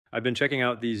I've been checking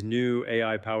out these new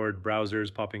AI-powered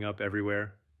browsers popping up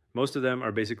everywhere. Most of them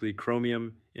are basically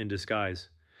Chromium in disguise.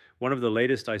 One of the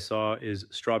latest I saw is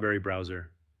Strawberry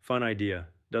Browser. Fun idea,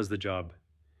 does the job.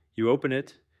 You open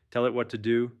it, tell it what to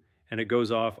do, and it goes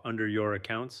off under your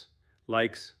accounts,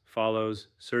 likes, follows,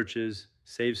 searches,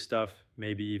 saves stuff,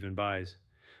 maybe even buys.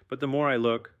 But the more I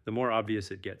look, the more obvious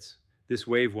it gets. This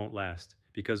wave won't last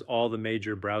because all the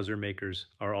major browser makers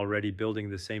are already building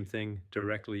the same thing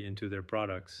directly into their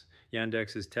products.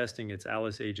 Yandex is testing its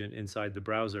Alice agent inside the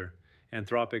browser.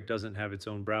 Anthropic doesn't have its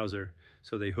own browser,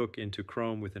 so they hook into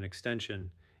Chrome with an extension.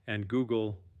 And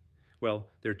Google, well,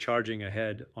 they're charging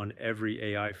ahead on every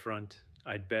AI front.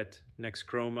 I'd bet next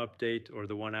Chrome update or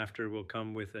the one after will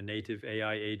come with a native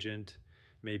AI agent,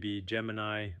 maybe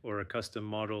Gemini or a custom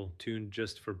model tuned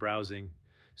just for browsing.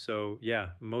 So yeah,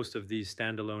 most of these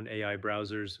standalone AI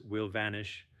browsers will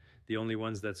vanish. The only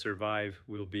ones that survive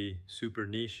will be super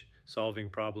niche, solving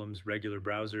problems regular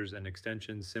browsers and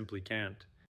extensions simply can't.